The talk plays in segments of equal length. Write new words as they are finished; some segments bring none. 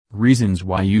Reasons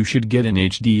why you should get an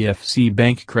HDFC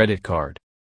Bank credit card.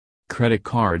 Credit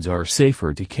cards are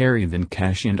safer to carry than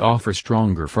cash and offer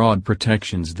stronger fraud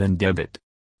protections than debit.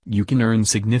 You can earn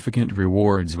significant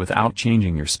rewards without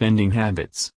changing your spending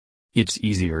habits. It's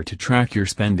easier to track your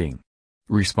spending.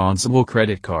 Responsible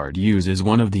credit card use is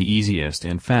one of the easiest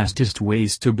and fastest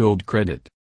ways to build credit.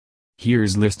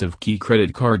 Here's list of key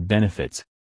credit card benefits.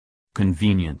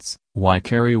 Convenience. Why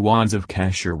carry wads of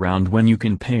cash around when you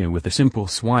can pay with a simple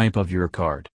swipe of your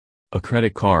card? A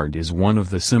credit card is one of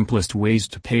the simplest ways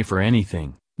to pay for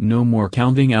anything. No more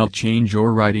counting out change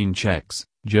or writing checks,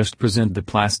 just present the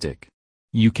plastic.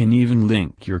 You can even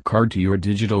link your card to your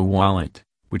digital wallet,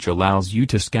 which allows you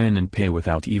to scan and pay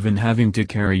without even having to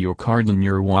carry your card in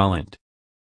your wallet.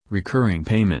 Recurring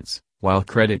payments. While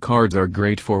credit cards are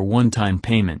great for one-time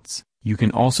payments, you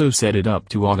can also set it up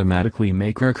to automatically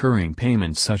make recurring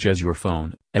payments such as your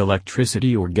phone,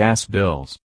 electricity or gas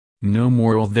bills. No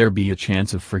more will there be a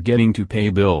chance of forgetting to pay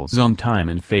bills on time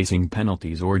and facing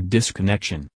penalties or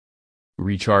disconnection.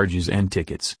 Recharges and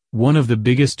tickets. One of the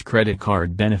biggest credit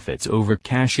card benefits over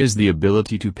cash is the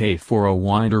ability to pay for a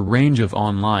wider range of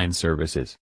online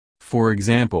services. For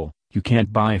example, you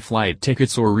can't buy flight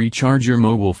tickets or recharge your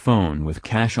mobile phone with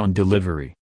cash on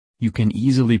delivery. You can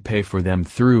easily pay for them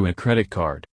through a credit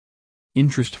card.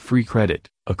 Interest-free credit.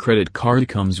 A credit card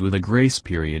comes with a grace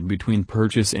period between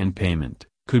purchase and payment,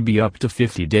 could be up to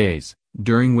 50 days,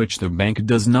 during which the bank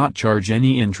does not charge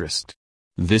any interest.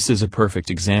 This is a perfect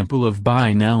example of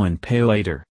buy now and pay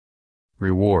later.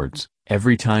 Rewards.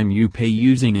 Every time you pay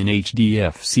using an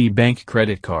HDFC Bank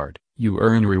credit card, you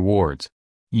earn rewards.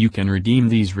 You can redeem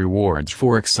these rewards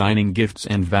for exciting gifts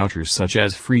and vouchers such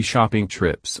as free shopping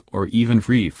trips or even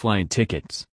free flight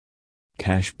tickets.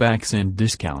 Cashbacks and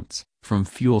discounts. From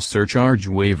fuel surcharge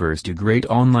waivers to great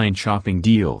online shopping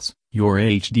deals, your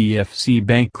HDFC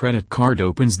Bank credit card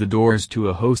opens the doors to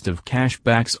a host of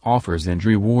cashbacks offers and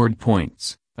reward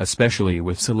points, especially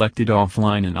with selected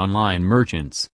offline and online merchants.